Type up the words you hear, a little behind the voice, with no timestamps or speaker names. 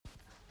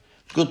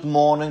Good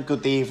morning,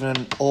 good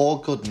evening,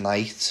 or good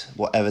night,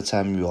 whatever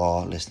time you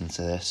are listening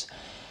to this.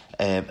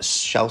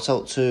 Shout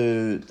out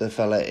to the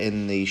fella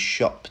in the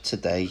shop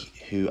today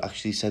who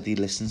actually said he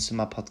listens to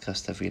my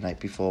podcast every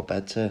night before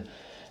bed to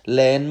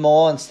learn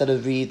more instead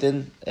of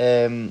reading,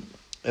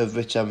 of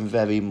which I'm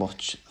very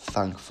much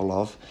thankful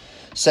of.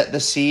 Set the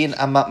scene,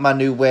 I'm at my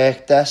new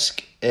work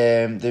desk.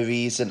 The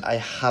reason I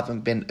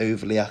haven't been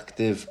overly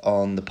active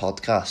on the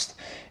podcast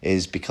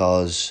is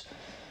because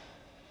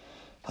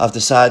I've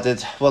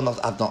decided,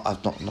 I've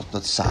not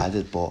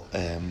decided, but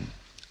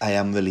I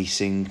am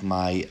releasing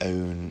my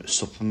own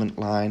supplement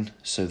line,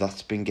 so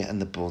that's been getting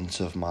the brunt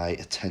of my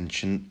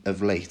attention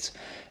of late.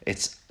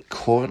 It's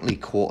currently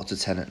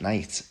 9:45 at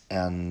night,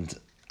 and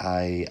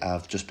I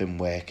have just been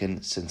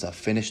working since I've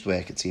finished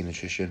work at Tea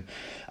Nutrition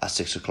at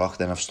 6 o'clock.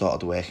 Then I've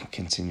started working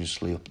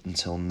continuously up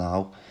until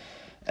now.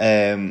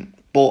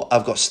 But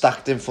I've got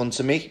stacked in front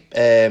of me,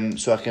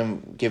 so I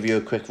can give you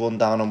a quick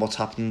rundown on what's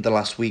happened the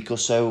last week or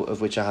so,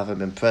 of which I haven't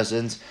been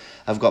present.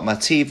 I've got my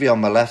TV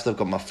on my left, I've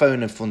got my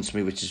phone in front of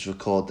me, which is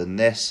recording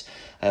this.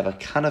 I have a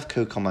can of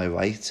Coke on my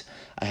right.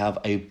 I have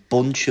a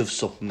bunch of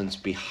supplements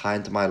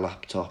behind my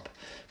laptop,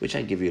 which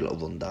I can give you a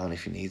little rundown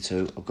if you need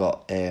to. I've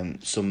got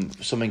some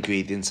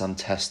ingredients I'm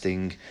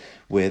testing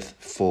with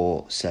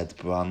for said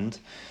brand.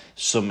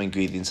 Some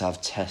ingredients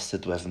I've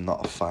tested with I'm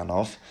not a fan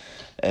of.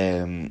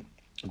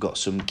 I've got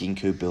some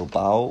Ginkgo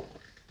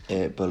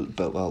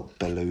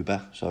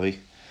biloba, sorry.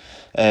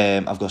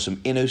 I've got some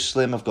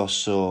InnoSlim, I've got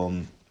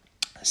some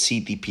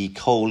CDP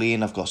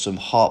choline, I've got some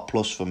Heart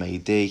Plus from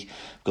AD,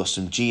 I've got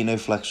some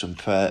Genoflex from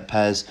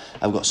Pez,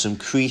 I've got some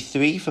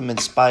Cre3 from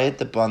Inspired,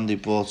 the brand who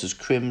brought us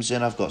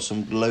Crimson, I've got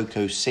some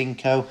Loco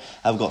Cinco,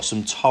 I've got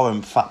some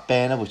Torrent Fat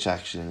Burner, which I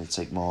actually need to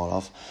take more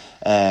of.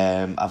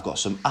 I've got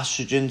some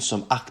Astrogen,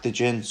 some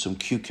Actogen, some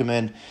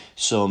Curcumin,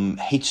 some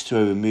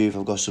H2O Remove,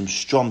 I've got some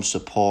Strom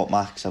Support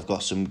Max, I've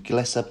got some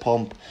Glycer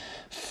Pump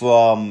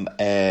from,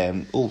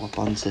 what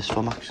brand's this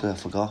from actually, I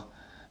forgot.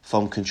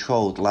 From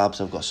Controlled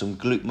Labs, I've got some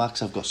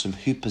Glutamax, I've got some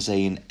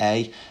Huperzane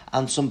A,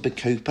 and some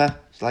Bacopa.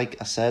 Like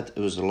I said, it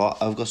was a lot.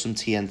 I've got some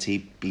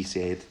TNT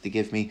BCA that they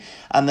give me.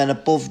 And then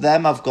above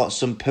them, I've got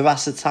some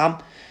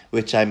Piracetam,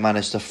 which I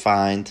managed to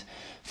find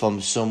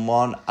from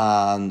someone,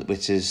 and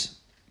which is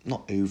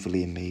not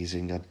overly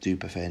amazing. I do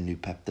prefer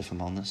Nupepta, if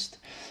I'm honest.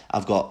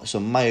 I've got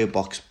some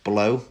Myobox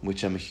Blow,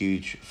 which I'm a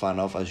huge fan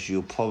of, as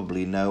you'll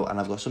probably know. And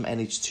I've got some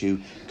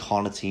NH2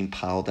 carnitine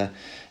powder,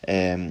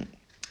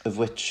 of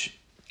which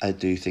I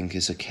do think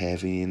is a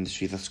curve in the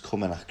industry that's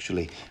coming,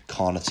 actually.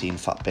 Carnitine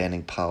fat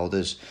burning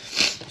powders,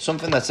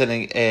 something that's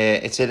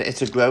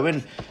it's a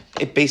growing.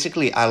 It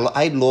basically,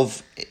 I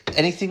love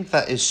anything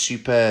that is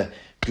super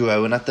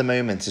growing at the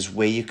moment is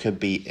where you could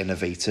be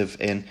innovative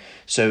in.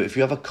 So if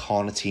you have a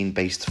carnitine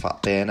based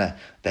fat burner,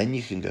 then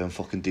you can go and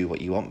fucking do what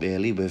you want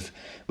really with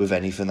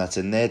anything that's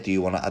in there. Do you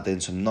want to add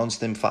in some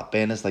non-stim fat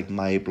burners like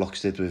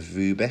Myoblocks did with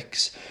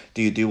Rubix?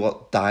 Do you do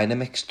what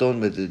Dynamix done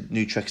with the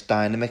Nutrex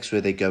Dynamix,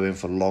 where they go in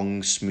for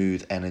long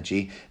smooth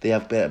energy? They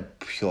have a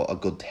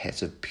good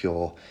hit of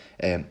pure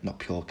not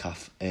pure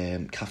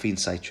caffeine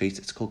citrate.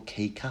 It's called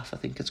K-Caf, I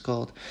think it's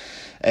called.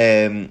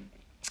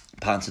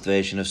 Patented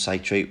version of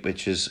citrate,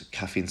 which is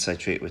caffeine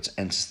citrate, which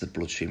enters the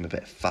bloodstream a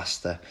bit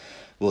faster.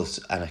 Well, it's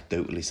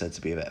anecdotally said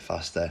to be a bit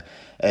faster.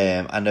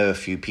 I know a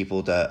few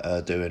people that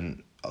are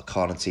doing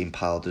carnitine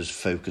powders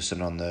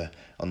focusing on the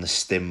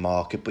stim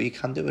market, but you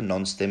can do a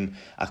non-stim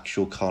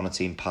actual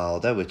carnitine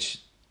powder, which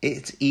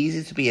it's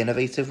easy to be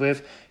innovative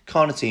with.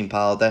 Carnitine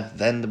powder,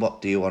 then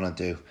what do you want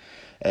to do?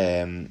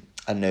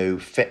 I know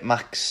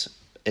Fitmax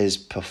is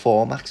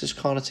Performax's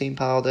carnitine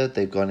powder.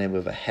 They've gone in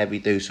with a heavy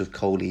dose of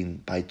choline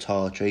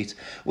bitartrate,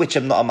 which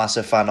I'm not a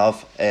massive fan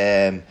of.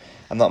 I'm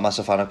not a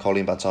massive fan of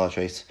choline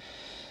bitartrate.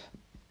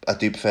 I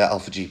do prefer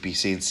alpha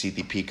GPC and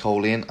CDP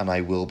choline, and I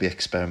will be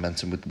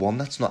experimenting with one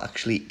that's not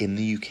actually in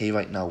the UK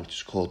right now, which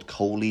is called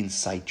choline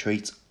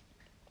citrate,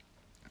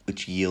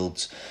 which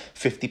yields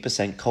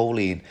 50%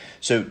 choline.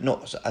 So,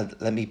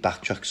 let me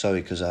backtrack,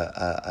 sorry, because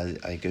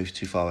I go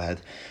too far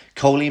ahead.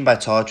 Choline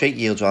bitartrate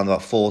yields around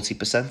about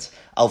 40%.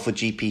 Alpha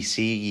GPC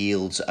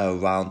yields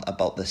around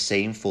about the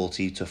same,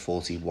 40 to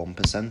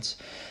 41%.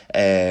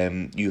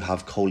 You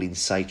have choline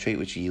citrate,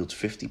 which yields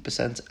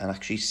 50%, and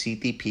actually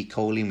CDP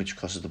choline, which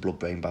crosses the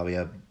blood-brain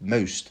barrier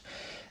most,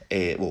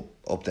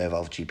 up there of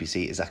alpha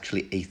GPC, is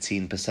actually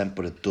 18%,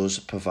 but it does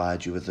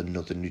provide you with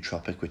another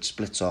nootropic which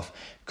splits off,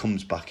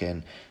 comes back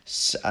in,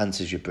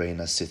 enters your brain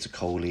as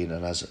acetylcholine,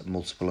 and has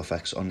multiple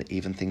effects on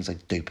even things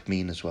like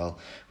dopamine as well,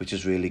 which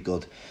is really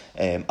good.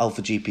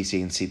 Alpha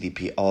GPC and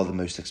CDP are the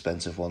most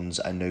expensive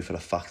ones. I know for a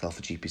fact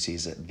alpha GPC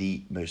is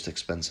the most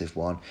expensive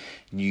one.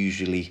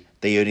 Usually,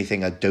 the only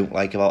thing I don't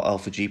like about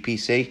alpha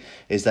GPC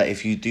is that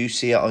if you do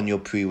see it on your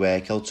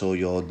pre-workout or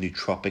your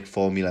nootropic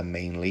formula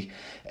mainly,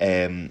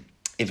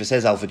 if it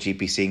says alpha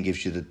GPC and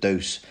gives you the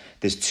dose,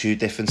 there's two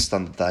different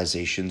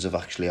standardizations of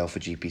actually alpha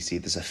GPC.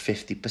 There's a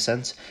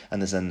 50%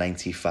 and there's a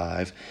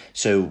 95%.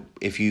 So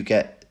if you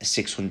get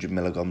 600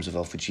 milligrams of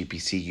alpha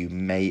GPC, you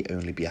may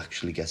only be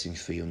actually getting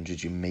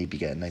 300. You may be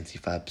getting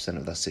 95%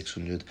 of that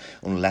 600,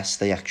 unless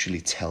they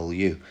actually tell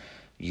you.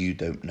 You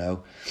don't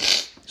know.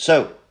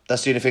 So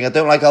that's the only thing I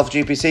don't like alpha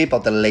GPC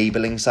about the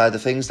labelling side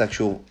of things, the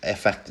actual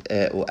effect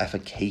or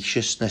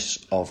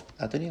efficaciousness of,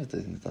 I don't even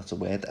think that's a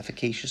word,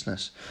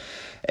 efficaciousness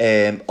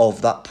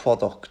of that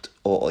product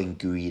or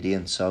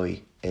ingredient,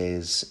 sorry,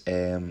 is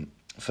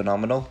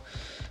phenomenal.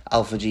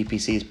 Alpha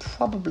GPC is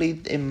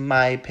probably, in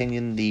my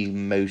opinion, the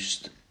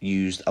most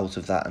used out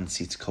of that and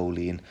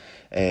acetylcholine.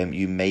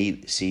 You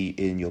may see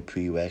in your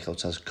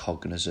pre-workouts as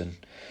Cognizant.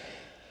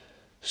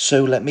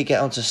 So let me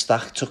get on to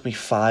Stack. Took me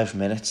 5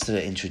 minutes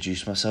to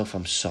introduce myself,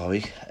 I'm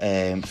sorry.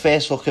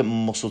 First look at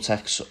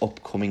MuscleTech's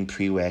upcoming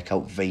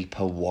pre-workout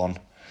Vapor 1.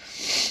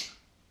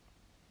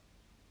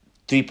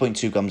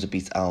 3.2 grams of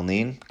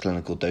beta-alanine,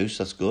 clinical dose,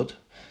 that's good.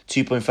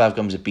 2.5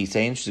 grams of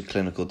betaine, which is a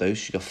clinical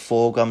dose. You got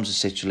 4 grams of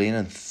citrulline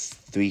and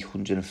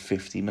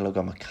 350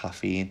 milligram of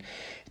caffeine.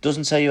 It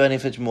doesn't tell you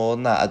anything more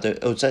than that.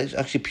 It's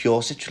actually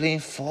pure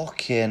citrulline.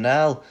 Fucking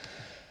hell.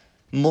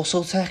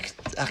 MuscleTech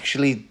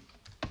actually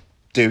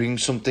doing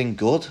something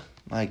good.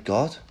 My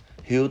God,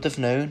 who would have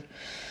known?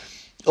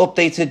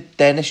 Updated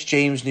Dennis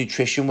James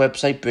Nutrition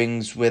website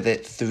brings with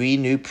it 3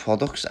 new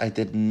products. I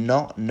did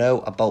not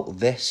know about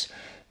this.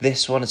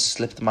 This one has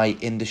slipped my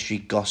industry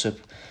gossip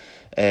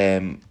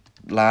line.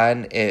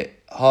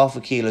 Half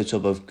a kilo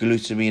tub of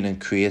glutamine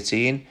and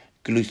creatine.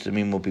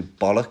 Glutamine will be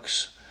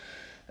bollocks.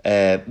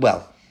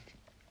 Well,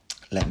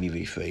 let me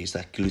rephrase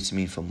that.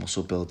 Glutamine for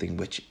muscle building,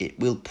 which it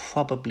will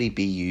probably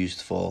be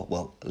used for,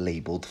 well,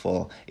 labelled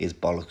for, is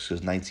bollocks,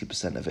 because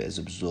 90% of it is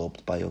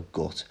absorbed by your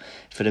gut.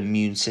 For the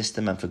immune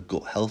system and for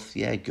gut health,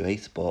 yeah,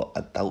 great, but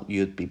I doubt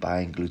you'd be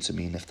buying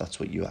glutamine if that's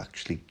what you're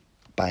actually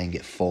buying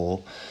it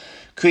for.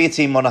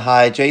 Creatine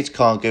monohydrate,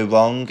 can't go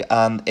wrong,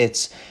 and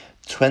it's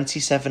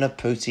 27 of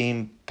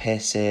protein per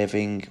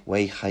serving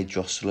whey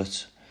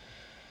hydroxylate.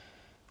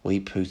 Whey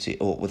protein,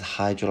 or with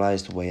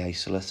hydrolyzed whey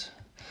isolate.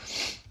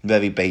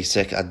 Very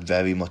basic. I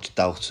very much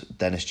doubt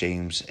Dennis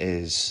James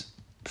is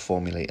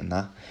formulating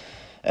that.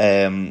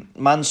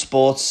 Man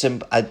Sports,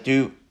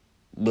 I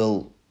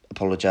will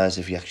apologise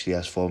if he actually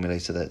has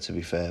formulated it, to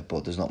be fair,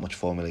 but there's not much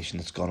formulation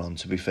that's gone on.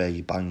 To be fair,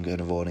 you're banging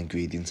a raw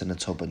ingredient in a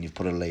tub and you've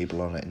put a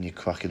label on it and you're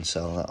cracking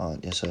selling it,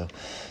 aren't you? So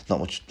not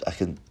much, I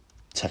can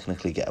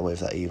technically get away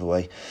with that either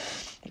way.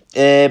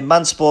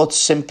 Man Sports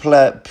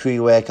Simpler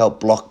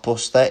pre-workout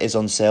Blockbuster is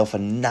on sale for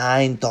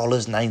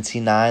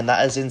 $9.99.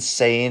 That is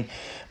insane.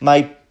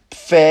 My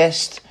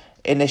first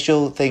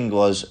initial thing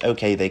was,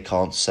 okay, they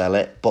can't sell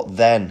it, but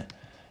then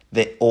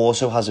it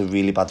also has a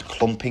really bad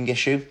clumping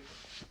issue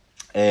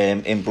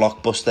in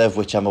Blockbuster, of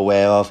which I'm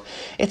aware of.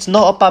 It's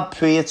not a bad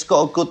pre, it's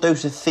got a good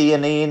dose of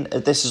theanine.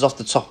 This is off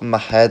the top of my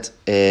head,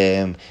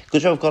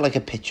 because I've got like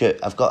a picture,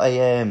 I've got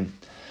a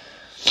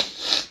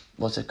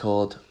what's it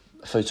called,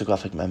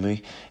 photographic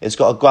memory. It's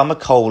got a gram of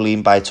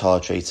choline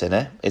bitartrate in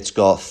it, it's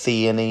got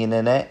theanine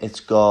in it,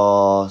 it's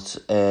got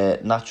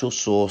natural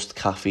sourced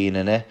caffeine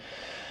in it,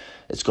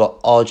 it's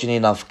got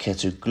arginine alpha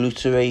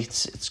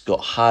ketoglutarate, it's got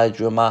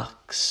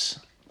Hydromax.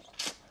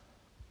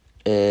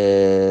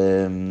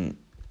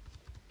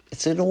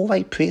 It's an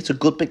alright pre, it's a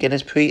good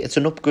beginner's pre, it's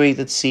an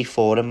upgraded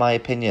C4 in my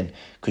opinion,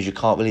 because you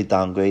can't really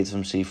downgrade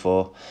from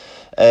C4.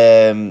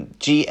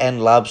 GN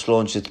Labs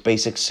launched its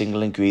basic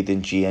single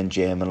ingredient GN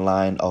German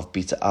line of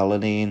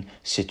beta-alanine,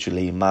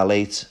 citrulline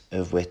malate,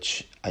 of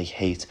which I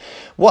hate.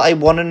 What I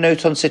want to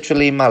note on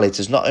citrulline malate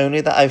is not only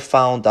that I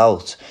found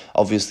out,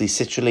 obviously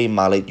citrulline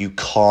malate, you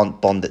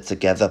can't bond it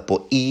together,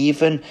 but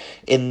even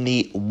in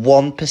the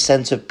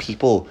 1% of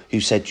people who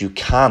said you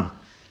can,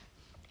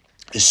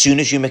 as soon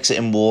as you mix it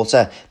in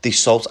water, the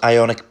salt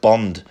ionic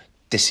bond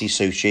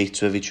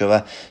dissociates with each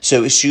other.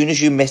 So as soon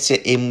as you mix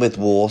it in with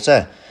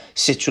water,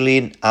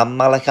 citrulline and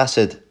malic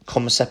acid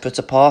come separate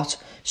apart.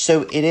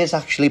 So it is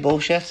actually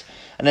bullshit.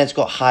 And then it's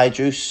got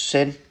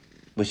hydrosin,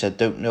 which I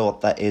don't know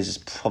what that is.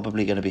 It's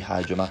probably going to be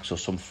Hydromax or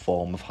some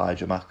form of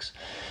Hydromax.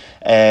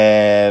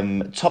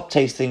 Top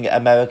tasting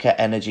America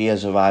Energy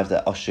has arrived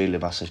at Australia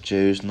Massive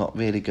Joe's. Not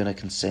really going to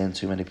concern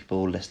too many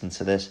people listening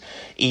to this.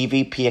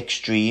 EVP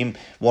Extreme,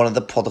 one of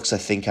the products I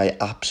think I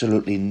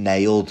absolutely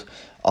nailed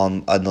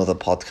on another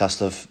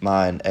podcast of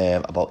mine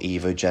about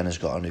Evogen, has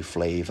got a new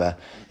flavour.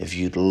 If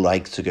you'd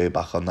like to go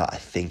back on that, I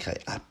think I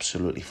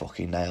absolutely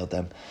fucking nailed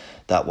them.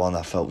 That one,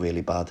 I felt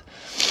really bad.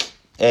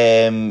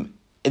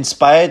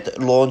 Inspired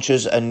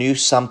launches a new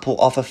sample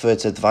offer for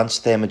its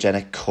advanced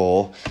thermogenic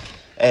core.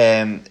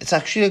 It's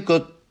actually a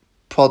good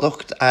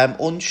product. I'm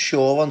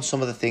unsure on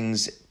some of the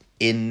things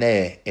in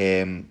there.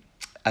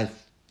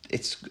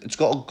 It's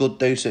got a good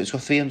dose. It's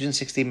got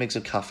 360 mg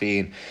of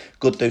caffeine,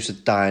 good dose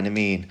of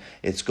dynamine.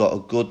 It's got a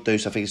good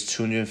dose, I think it's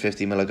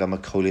 250 milligram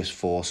of coleus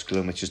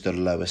forscolin, which is the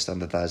lowest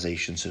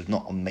standardization, so it's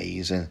not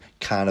amazing,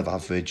 kind of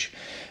average.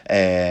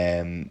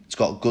 It's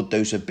got a good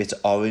dose of bitter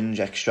orange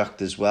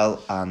extract as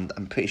well, and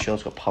I'm pretty sure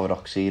it's got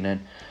pyridoxine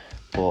in,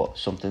 but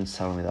something's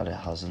telling me that it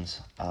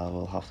hasn't. I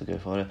will have to go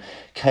for it.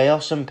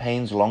 Chaos and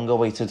Pain's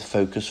long-awaited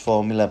focus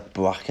formula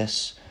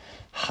Brachus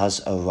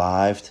has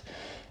arrived.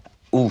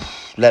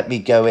 let me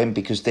go in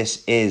because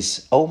this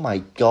is, oh my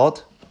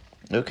God,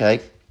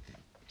 okay,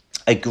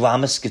 a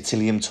gram of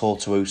Scutilium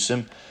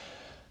tortuosum.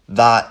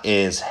 That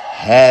is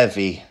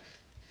heavy.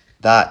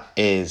 That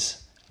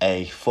is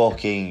a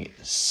fucking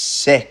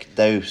sick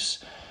dose.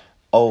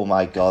 Oh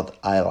my God,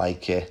 I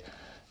like it.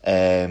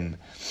 Scutilium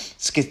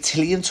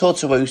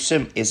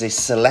tortuosum is a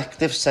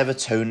selective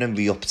serotonin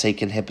reuptake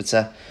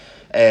inhibitor.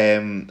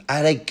 And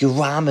a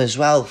gram as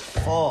well.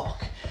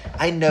 Fuck.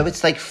 I know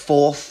it's like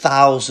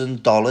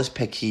 $4,000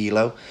 per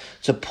kilo.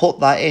 To put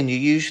that in, you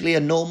usually, a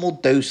normal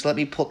dose, let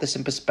me put this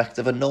in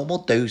perspective, a normal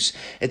dose,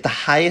 at the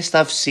highest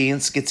I've seen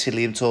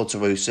Scutilium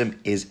tortuosum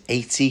is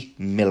 80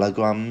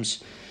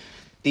 milligrams.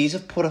 These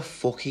have put a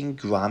fucking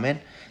gram in.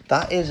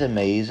 That is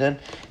amazing.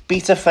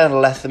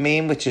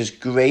 Beta-phenylethylamine, which is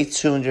great,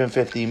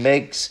 250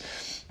 mgs.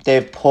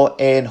 They've put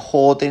in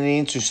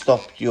hordenine to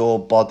stop your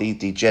body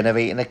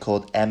degenerating. It's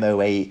called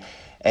MAOI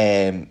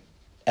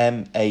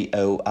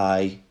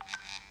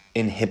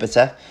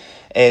inhibitor.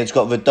 It's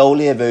got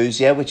Rhodolia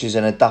rosea, which is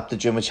an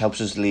adaptogen which helps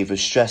us relieve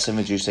stress and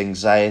reduce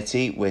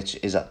anxiety, which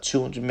is at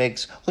 200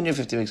 mgs,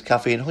 150 mgs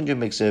caffeine, 100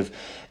 mgs of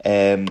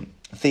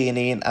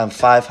theanine, and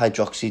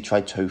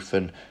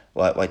 5-hydroxytryptophan,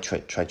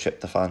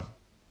 tryptophan,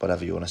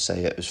 whatever you want to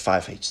say it. It was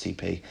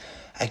 5-HTP.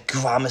 A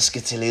gram of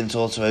Scutilium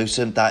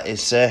tortuosum, that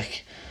is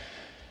sick.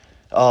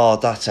 Oh,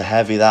 that's a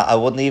heavy, that. I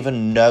wouldn't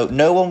even know.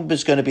 No one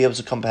was going to be able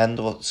to comprehend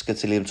what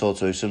Scutilium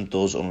tortuosum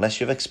does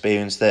unless you've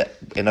experienced it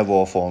in a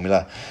raw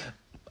formula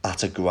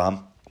at a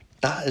gram.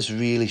 That has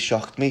really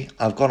shocked me.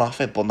 I've gone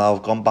off it, but now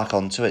I've gone back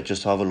onto it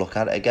just to have a look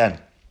at it again.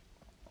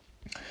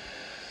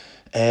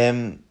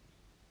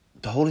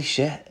 Holy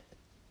shit.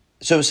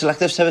 So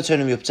selective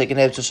serotonin reuptake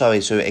inhibitor,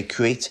 so it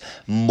creates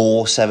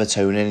more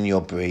serotonin in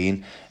your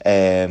brain.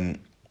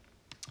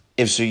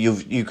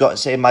 You've got to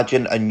say,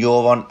 imagine a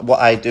neuron. What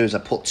I do is I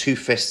put two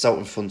fists out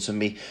in front of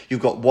me.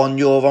 You've got one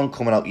neuron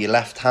coming out your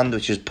left hand,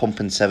 which is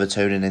pumping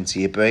serotonin into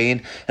your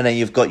brain, and then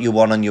you've got your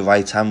one on your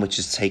right hand, which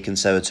is taking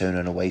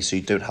serotonin away, so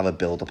you don't have a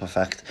build-up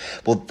effect.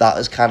 Well, that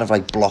is kind of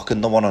like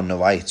blocking the one on the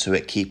right, so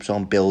it keeps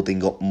on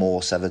building up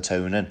more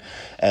serotonin,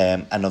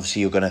 and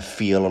obviously you're going to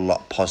feel a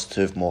lot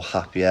positive, more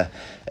happier.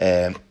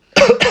 A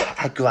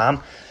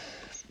gram,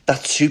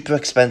 that's super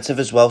expensive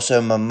as well, so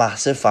I'm a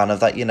massive fan of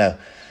that, you know.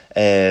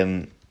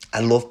 I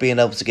love being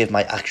able to give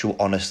my actual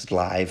honest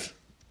live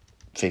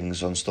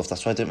things on stuff.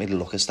 That's why I don't really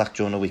look at Stack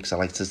during the week, because I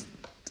like to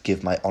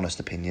give my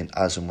honest opinion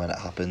as and when it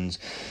happens.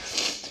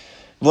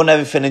 Run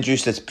Everything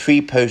Induced, it's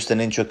pre, post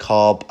and intra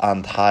carb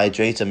and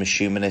hydrate. I'm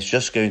assuming it's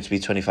just going to be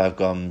 25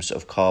 grams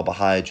of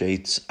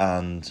carbohydrates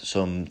and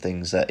some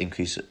things that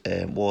increase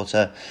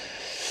water.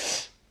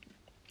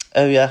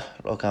 Oh yeah,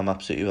 look, I'm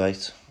absolutely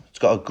right. It's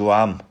got a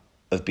gram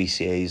of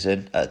BCAAs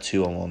in at a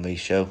 2-on-1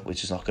 ratio,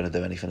 which is not going to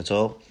do anything at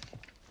all.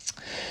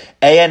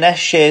 ANS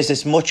shares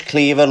this much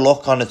clearer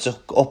look on its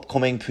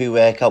upcoming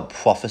pre-workout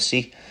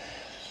Prophecy.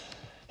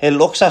 It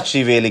looks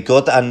actually really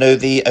good. I know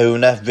the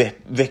owner,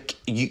 Rick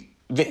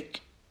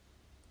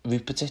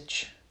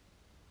Rupetich.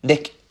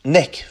 Nick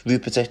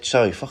Rupetich.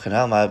 Sorry, fucking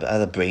hell, I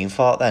had a brain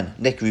fart then.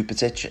 Nick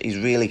Rupetich. He's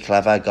really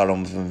clever. I got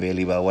on with him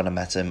really well when I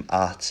met him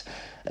at...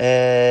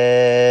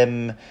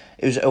 it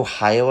was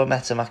Ohio I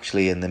met him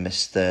actually in the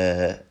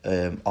Mr.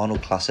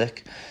 Arnold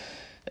Classic.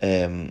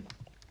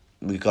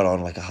 We got on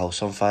like a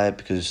house on fire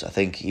because I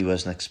think he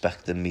wasn't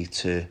expecting me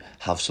to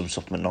have some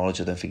supplement knowledge.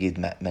 I don't think he'd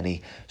met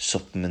many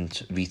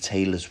supplement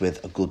retailers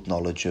with a good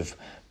knowledge of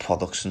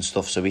products and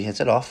stuff. So we hit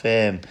it off.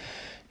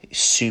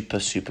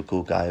 Super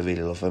cool guy. I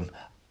really love him.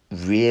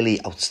 Really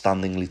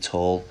outstandingly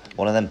tall.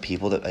 One of them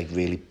people that like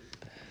really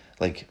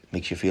like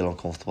makes you feel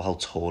uncomfortable how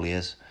tall he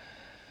is.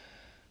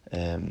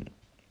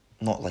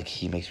 Not like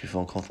he makes me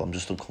feel uncomfortable. I'm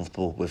just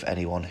uncomfortable with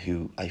anyone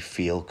who I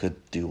feel could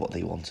do what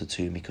they wanted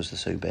to because they're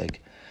so big.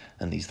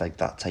 And he's like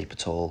that type of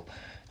tall.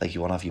 Like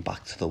you want to have your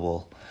back to the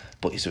wall.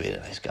 But he's a really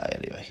nice guy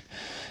anyway.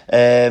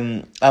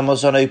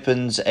 Amazon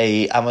opens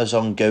a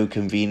Amazon Go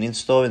convenience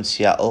store in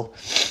Seattle.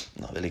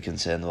 Not really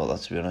concerned about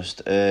that, to be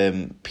honest.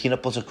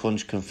 Peanut Butter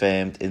Crunch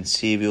confirmed in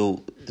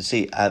cereal.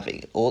 See,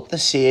 all the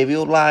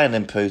cereal line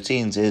in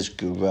proteins is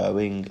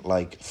growing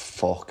like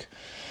fuck.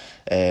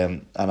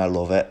 And I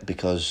love it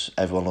because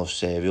everyone loves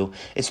cereal.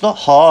 It's not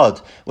hard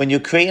when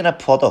you're creating a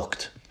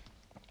product.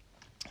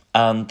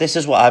 And this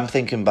is what I'm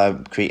thinking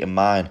about creating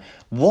mine.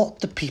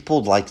 What do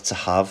people like to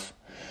have?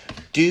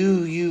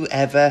 Do you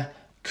ever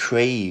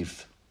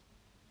crave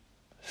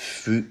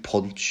fruit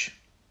punch?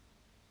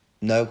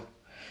 No.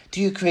 Do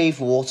you crave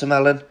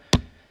watermelon?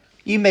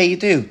 You may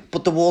do,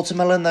 but the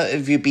watermelon that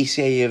of your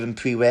BCAA and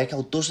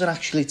pre-workout doesn't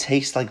actually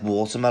taste like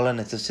watermelon.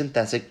 It's a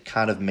synthetic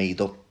kind of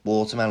made up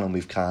watermelon.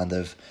 We've kind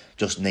of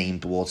just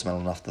named the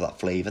watermelon after that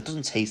flavour. It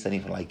doesn't taste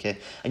anything like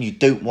it, and you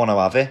don't want to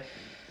have it.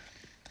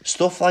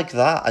 Stuff like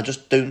that, I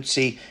just don't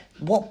see.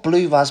 What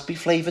blue raspberry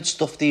flavoured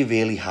stuff do you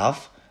really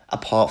have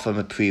apart from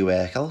a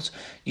pre-workout?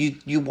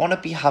 You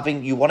want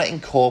to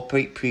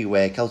incorporate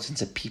pre-workout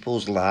into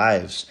people's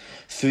lives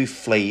through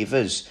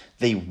flavours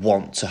they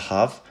want to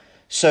have.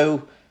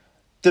 So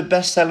the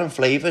best selling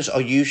flavours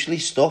are usually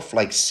stuff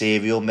like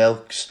cereal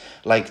milks,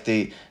 like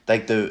the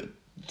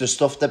the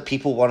stuff that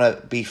people want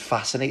to be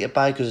fascinated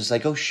by, because it's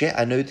like, oh shit,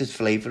 I know the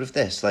flavour of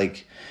this.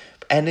 Like,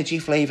 energy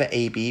flavour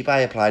AB by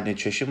Applied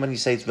Nutrition, when you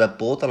say it's Red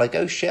Bull, they're like,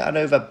 oh shit, I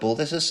know Red Bull,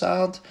 this is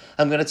sound.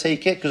 I'm going to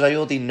take it because I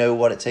already know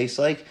what it tastes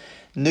like.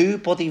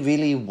 Nobody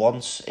really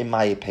wants, in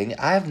my opinion,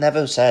 I've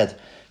never said,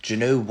 do you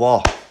know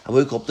what? I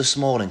woke up this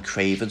morning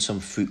craving some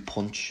fruit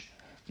punch.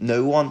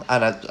 No one,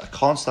 and I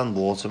can't stand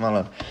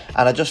watermelon.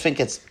 And I just think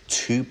it's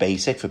too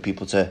basic for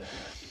people to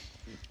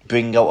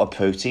bring out a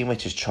protein,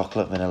 which is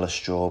chocolate, vanilla,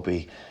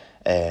 strawberry,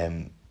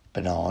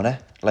 banana.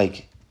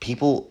 Like,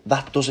 people,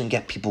 that doesn't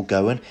get people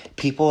going.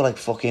 People like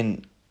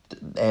fucking,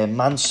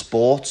 Man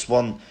Sports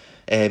want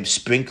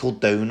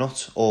sprinkled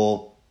donut,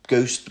 or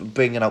Ghost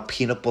bringing out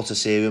peanut butter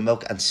cereal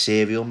milk and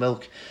cereal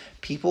milk.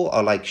 People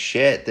are like,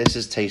 shit, this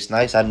is tastes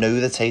nice. I know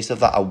the taste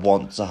of that. I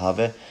want to have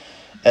it.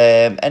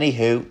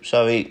 Anywho,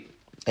 sorry.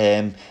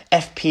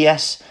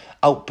 FPS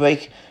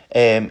Outbreak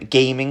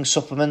gaming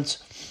supplement.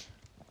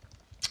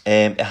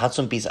 It had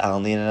some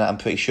beta-alanine in it, I'm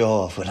pretty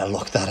sure, when I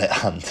looked at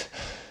it, and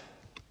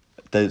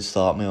don't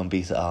start me on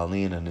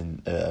beta-alanine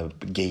and a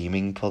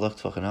gaming product,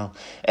 fucking hell.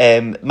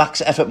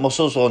 Max Effort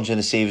Muscles launching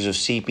a series of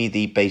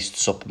CBD-based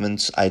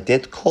supplements. I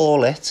did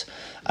call it,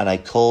 and I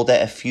called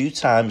it a few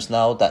times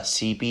now, that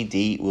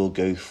CBD will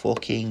go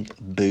fucking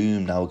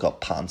boom. Now it got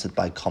patented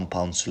by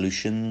Compound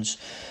Solutions,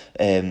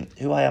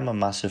 who I am a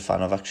massive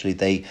fan of,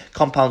 actually.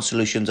 Compound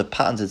Solutions are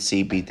patented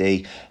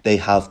CBD. They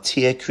have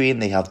Teacrine,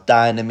 they have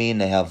Dynamine,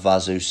 they have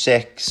Vaso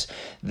 6,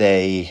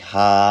 they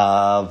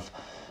have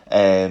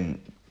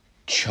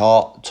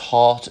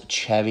tart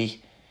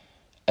cherry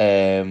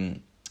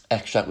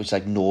extract, which is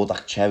like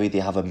Nordic cherry. They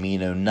have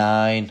Amino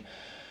 9.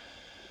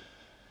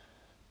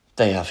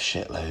 They have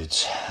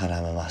shitloads, and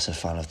I'm a massive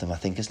fan of them. I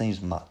think his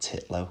name's Matt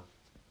Titlow.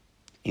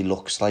 He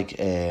looks like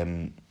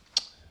Matt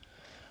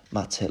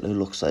Titlow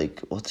looks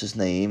like, what's his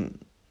name?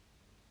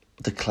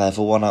 The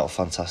clever one out of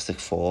Fantastic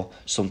Four,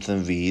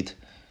 something Reed.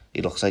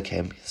 He looks like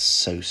him. He's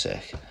so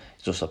sick.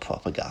 He's just a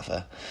proper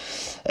gaffer.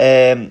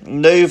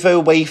 Novo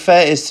Wafer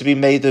is to be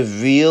made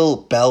of real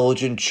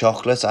Belgian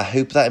chocolate. I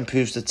hope that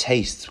improves the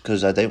taste,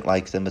 because I don't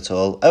like them at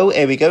all. Oh,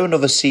 here we go.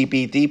 Another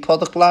CBD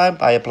product line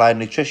by Applied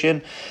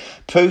Nutrition.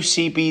 Pro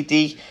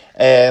CBD.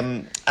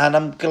 And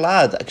I'm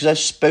glad, because I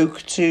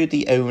spoke to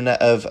the owner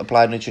of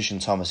Applied Nutrition,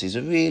 Thomas. He's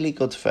a really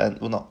good friend.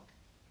 Well, not.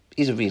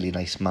 He's a really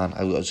nice man.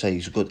 I would say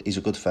he's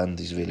a good friend.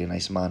 He's a really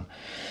nice man.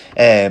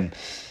 And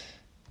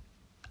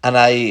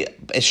I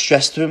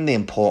stressed to him the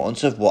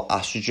importance of what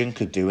estrogen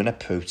could do in a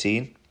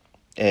protein,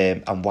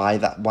 and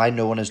why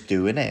no one is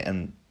doing it,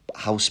 and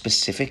how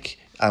specific,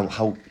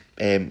 how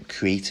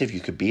creative you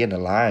could be in a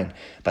line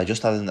by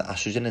just adding the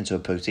estrogen into a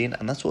protein.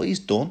 And that's what he's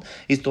done.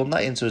 He's done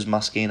that into his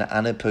Mascara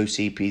and a Pro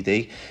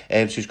CBD.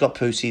 So he's got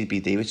Pro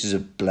CBD, which is a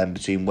blend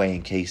between whey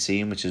and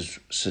casein, which is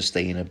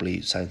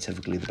sustainably,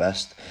 scientifically the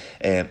best.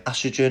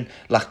 Estrogen,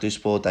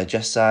 lactospore,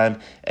 digeszyme,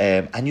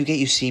 and you get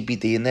your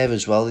CBD in there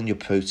as well in your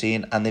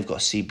protein. And they've got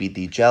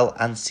CBD gel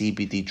and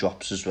CBD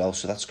drops as well.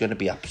 So that's going to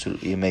be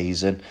absolutely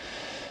amazing.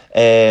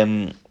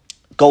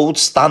 Gold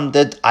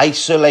Standard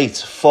Isolate,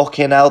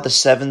 fucking hell, the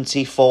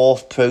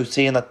 74th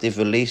protein that they've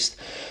released.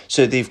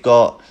 So they've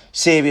got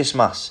Serious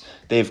Mass,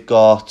 they've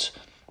got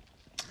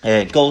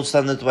Gold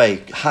Standard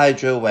Whey,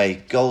 Hydro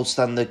Whey, Gold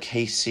Standard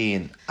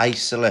Casein,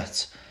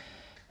 Isolate.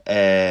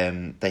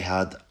 They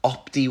had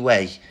Opti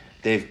Whey,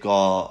 they've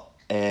got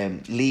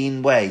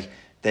Lean Whey.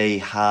 They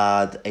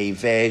had a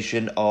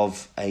version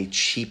of a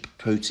cheap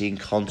protein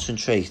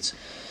concentrate.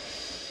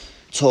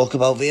 Talk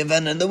about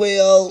reinventing the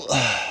wheel.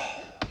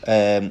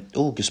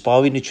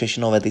 Gaspari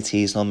Nutrition already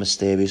teasing on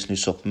mysterious new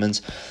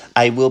supplements.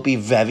 I will be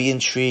very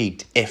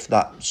intrigued if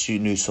that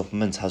new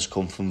supplement has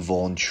come from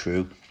Vaughan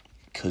True,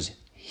 because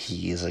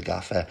he is a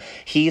gaffer.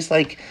 He's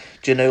like,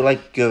 do you know,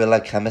 like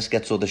Gorilla Chemist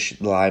gets all the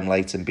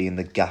limelight and being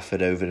the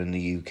gaffer over in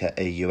the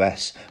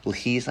US? Well,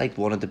 he's like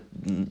one of the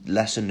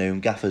lesser known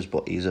gaffers,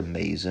 but he's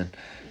amazing.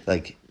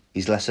 Like,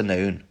 he's lesser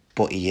known,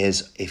 but he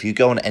is. If you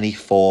go on any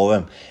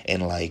forum in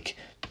like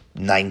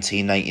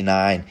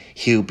 1999,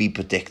 he'll be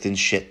predicting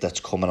shit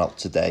that's coming out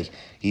today.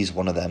 He's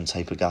one of them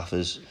type of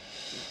gaffers.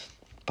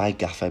 By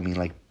gaffer I mean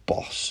like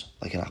boss,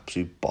 like an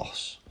absolute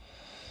boss.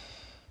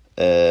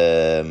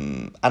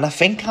 And I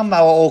think I'm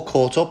now all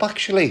caught up,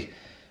 actually.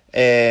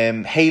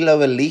 Halo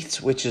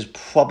Elite, which is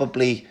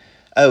probably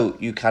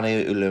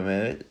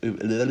Lumoids.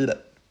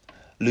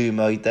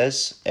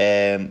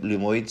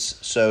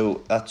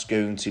 So that's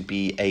going to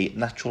be a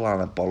natural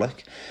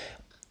anabolic.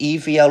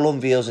 EVL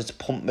unveils its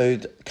pump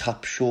mode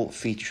capsule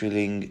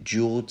featuring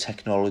dual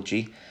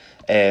technology.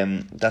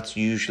 That's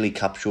usually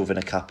capsule within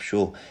a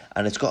capsule,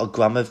 and it's got a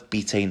gram of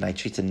betaine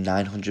nitrate and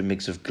 900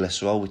 mg of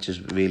glycerol, which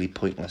is really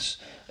pointless.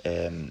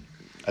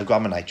 A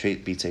gram of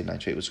betaine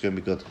nitrate, was going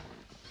to be good.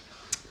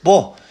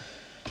 But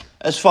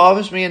as far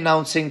as me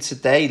announcing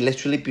today,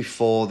 literally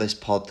before this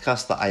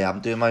podcast, that I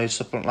am doing my own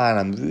supplement line,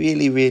 I'm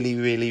really, really,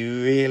 really,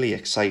 really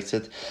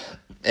excited.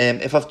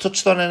 If I've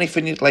touched on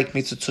anything you'd like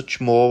me to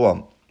touch more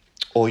on,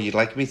 or you'd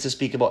like me to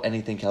speak about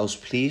anything else,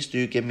 please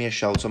do give me a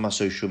shout on my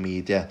social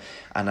media,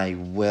 and I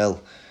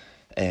will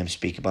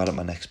speak about it in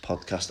my next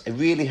podcast. I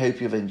really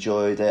hope you've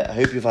enjoyed it. I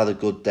hope you've had a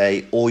good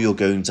day, or you're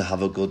going to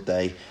have a good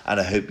day, and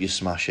I hope you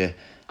smash it.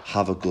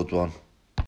 Have a good one.